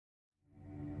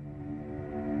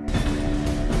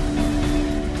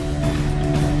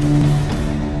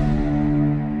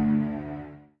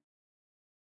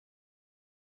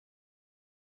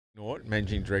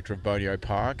Managing Director of Boneo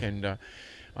Park, and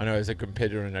I know as a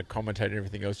competitor and a commentator and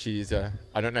everything else, she's,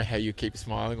 I don't know how you keep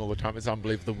smiling all the time. It's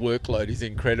unbelievable. The workload is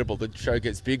incredible. The show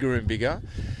gets bigger and bigger.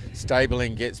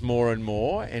 Stabling gets more and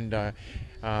more. And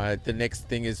the next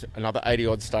thing is another 80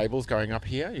 odd stables going up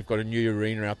here. You've got a new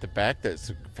arena out the back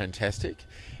that's fantastic.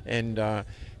 And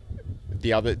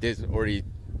there's already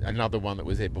another one that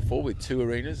was there before with 2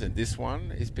 arenas, and this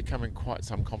one is becoming quite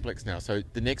some complex now. So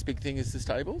the next big thing is the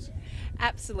stables?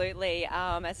 Absolutely.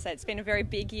 As I said, it's been a very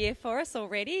big year for us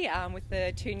already with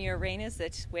the 2 new arenas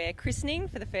that we're christening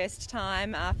for the first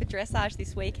time for dressage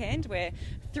this weekend. We're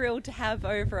thrilled to have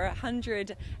over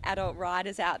 100 adult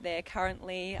riders out there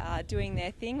currently doing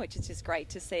their thing, which is just great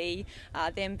to see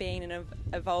them being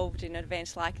involved in an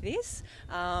event like this.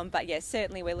 But yeah,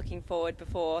 certainly we're looking forward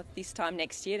before this time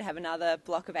next year to have another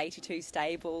block of 82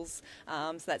 stables.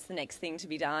 So that's the next thing to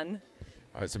be done.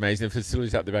 Oh, it's amazing. The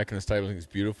facilities up the back in the stable is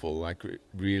beautiful, like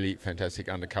really fantastic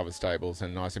undercover stables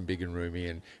and nice and big and roomy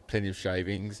and plenty of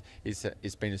shavings.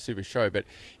 It's been a super show, but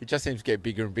it just seems to get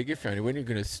bigger and bigger, Fiona. When are you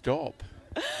going to stop?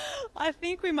 I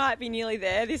think we might be nearly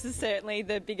there. This is certainly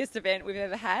the biggest event we've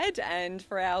ever had, and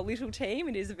for our little team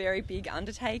it is a very big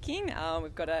undertaking.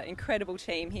 We've got an incredible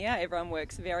team here. Everyone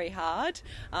works very hard,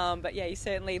 but yeah, you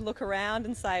certainly look around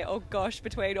and say, oh gosh,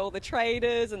 between all the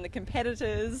traders and the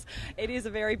competitors, it is a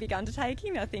very big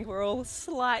undertaking. I think we're all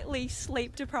slightly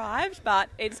sleep deprived, but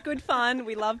it's good fun.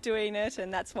 We love doing it,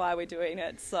 and that's why we're doing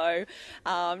it. So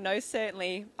no,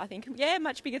 certainly I think, yeah,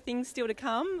 much bigger things still to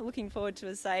come. Looking forward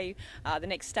to, say, the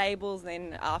next stables,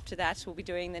 then after that we'll be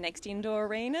doing the next indoor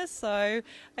arena. So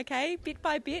okay, bit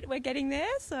by bit we're getting there.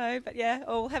 So but yeah,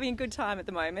 all having a good time at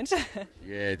the moment.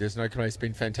 Yeah, there's no comment. It's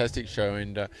been a fantastic show,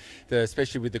 and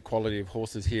especially with the quality of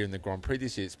horses here in the Grand Prix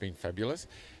this year, it's been fabulous.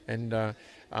 And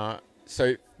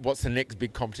so what's the next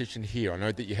big competition here? I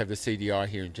know that you have the CDI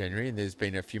here in January, and there's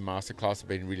been a few masterclasses that have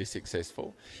been really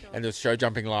successful. Sure. And there's show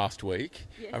jumping last week.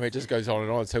 Yes. I mean, it just goes on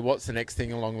and on. So what's the next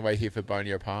thing along the way here for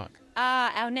Boneo Park?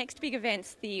 Our next big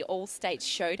event's the All States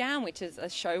Showdown, which is a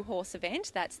show horse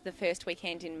event. That's the first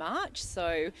weekend in March.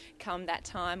 So come that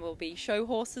time, we'll be show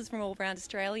horses from all around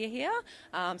Australia here.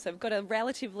 So we've got a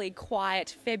relatively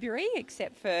quiet February,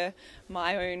 except for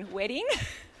my own wedding.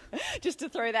 Just to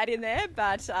throw that in there,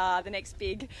 but the next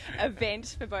big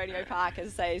event for Boneo Park, as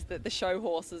I say, is the show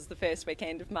horses the first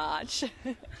weekend of March.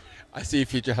 I see your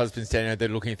future husband standing out there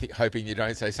looking, hoping you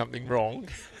don't say something wrong.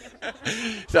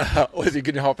 So, or is he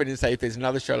going to hop in and say, if there's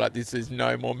another show like this, there's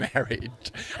no more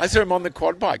marriage? I saw him on the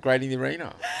quad bike grading the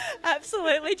arena.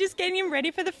 Absolutely, just getting him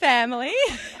ready for the family.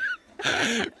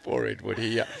 Poor Edward,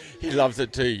 he loves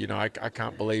it too. You know, I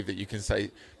can't believe that you can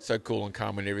say so cool and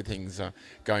calm when everything's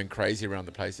going crazy around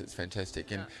the place. It's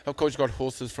fantastic. And of course, you've got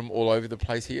horses from all over the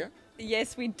place here.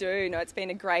 Yes, we do. No, it's been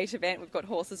a great event. We've got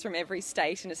horses from every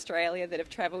state in Australia that have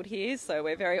travelled here, so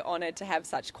we're very honoured to have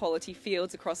such quality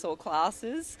fields across all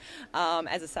classes.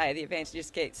 As I say, the event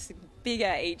just gets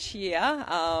bigger each year,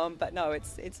 but no,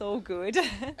 it's all good.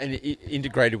 And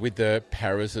integrated with the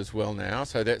paras as well now,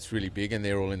 so that's really big, and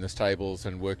they're all in the stables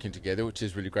and working together, which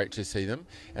is really great to see them,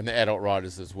 and the adult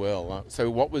riders as well. So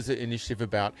what was the initiative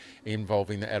about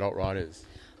involving the adult riders?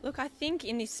 Look, I think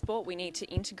in this sport we need to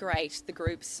integrate the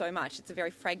groups so much. It's a very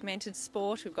fragmented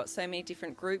sport. We've got so many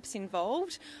different groups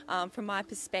involved. From my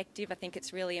perspective, I think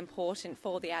it's really important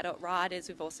for the adult riders.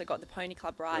 We've also got the Pony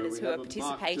Club riders who are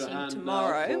participating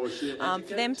tomorrow.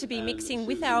 For them to be mixing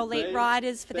with our elite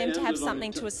riders, for them to have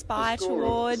something to aspire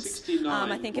towards.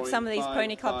 I think if some of these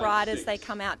Pony Club riders, they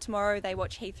come out tomorrow, they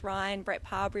watch Heath Ryan, Brett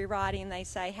Parbury riding, and they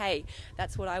say, hey,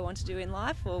 that's what I want to do in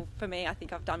life. Well, for me, I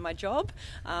think I've done my job.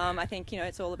 I think,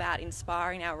 it's all about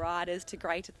inspiring our riders to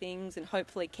greater things and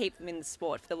hopefully keep them in the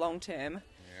sport for the long term.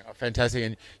 Yeah, fantastic,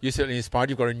 and you're certainly inspired.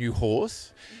 You've got a new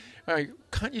horse.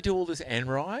 Can't you do all this and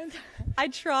ride? I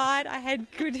tried. I had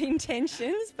good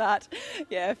intentions, but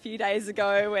yeah, a few days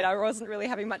ago when I wasn't really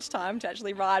having much time to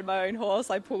actually ride my own horse,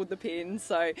 I pulled the pin,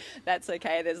 so that's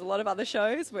okay. There's a lot of other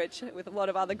shows with a lot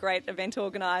of other great event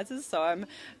organisers, so I'm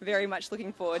very much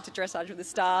looking forward to Dressage with the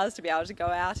Stars to be able to go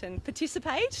out and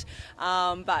participate.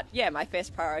 But yeah, my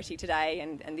first priority today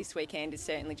and this weekend is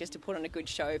certainly just to put on a good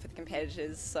show for the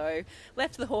competitors. So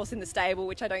left the horse in the stable,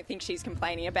 which I don't think she's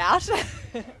complaining about.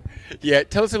 Yeah, Yeah,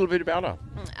 tell us a little bit about her.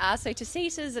 So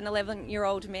Tasita's an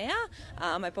 11-year-old mare.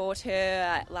 I bought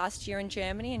her last year in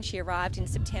Germany and she arrived in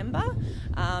September.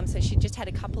 So she just had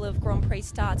a couple of Grand Prix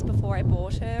starts before I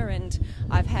bought her, and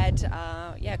I've had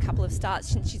a couple of starts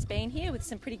since she's been here with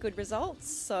some pretty good results.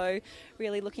 So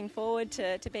really looking forward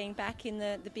to being back in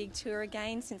the big tour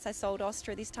again since I sold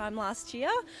Austria this time last year.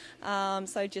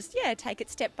 So just, take it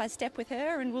step by step with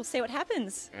her and we'll see what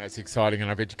happens. That's exciting,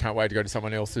 and I bet you can't wait to go to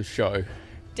someone else's show.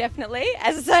 Definitely.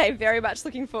 As I say, very much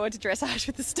looking forward to Dressage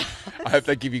with the Stars. I hope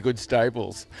they give you good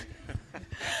stables.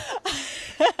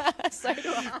 So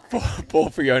do I. Poor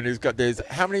Fiona's got theirs.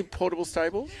 How many portable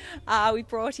stables? We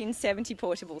brought in 70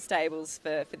 portable stables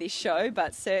for this show,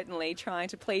 but certainly trying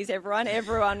to please everyone.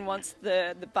 Everyone wants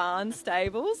the barn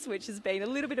stables, which has been a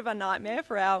little bit of a nightmare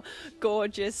for our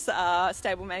gorgeous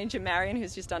stable manager, Marion,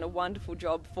 who's just done a wonderful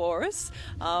job for us.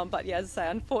 But yeah, as I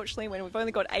say, unfortunately, when we've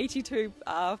only got 82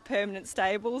 permanent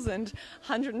stables and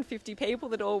 150 people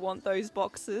that all want those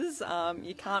boxes,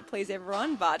 you can't please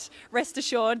everyone. But rest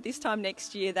assured, this time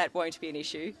next year, that won't be an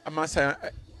issue. I must say,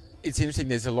 it's interesting.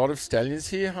 There's a lot of stallions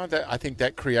here, huh? I think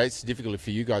that creates difficulty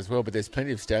for you guys as well, but there's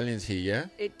plenty of stallions here,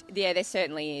 yeah? Yeah, there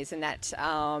certainly is, and that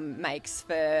makes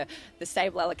for the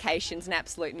stable allocations an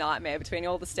absolute nightmare between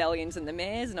all the stallions and the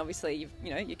mares, and obviously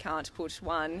you can't put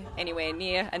one anywhere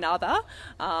near another,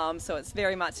 so it's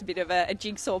very much a bit of a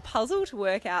jigsaw puzzle to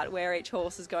work out where each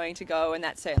horse is going to go, and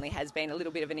that certainly has been a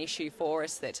little bit of an issue for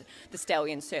us, that the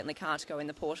stallions certainly can't go in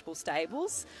the portable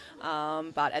stables,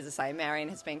 but as I say, Marion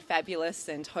has been fabulous,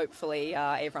 and hopefully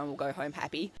everyone will go home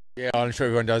happy. Yeah, I'm sure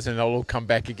everyone does, and they'll all come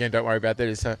back again. Don't worry about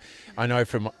that. I know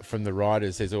from the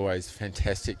riders, there's always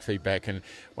fantastic feedback, and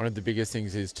one of the biggest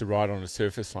things is to ride on a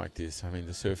surface like this. I mean,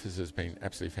 the surface has been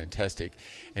absolutely fantastic,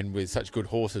 and with such good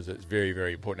horses, it's very,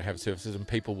 very important to have surfaces, and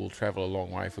people will travel a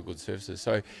long way for good surfaces.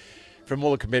 So, from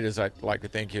all the competitors, I'd like to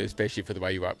thank you, especially for the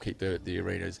way you upkeep the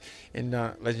arenas. And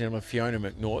ladies and gentlemen, Fiona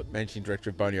McNaught, Managing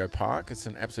Director of Boneo Park. It's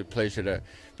an absolute pleasure to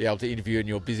be able to interview in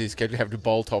your busy schedule, have to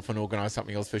bolt off and organise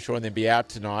something else for sure, and then be out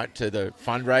tonight to the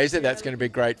fundraiser. That's going to be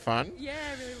great fun. Yeah,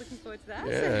 really looking forward to that.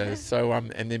 Yeah, so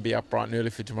and then be up bright and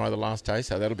early for tomorrow, the last day,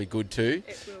 so that'll be good too.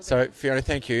 It will be. So Fiona,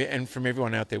 thank you, and from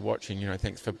everyone out there watching,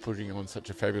 thanks for putting on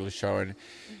such a fabulous show and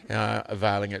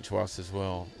availing it to us as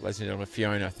well. Ladies and gentlemen,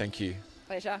 Fiona, thank you.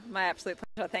 Pleasure, my absolute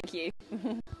pleasure. Thank you.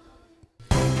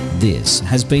 This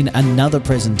has been another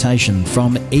presentation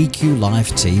from EQ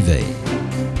Life TV.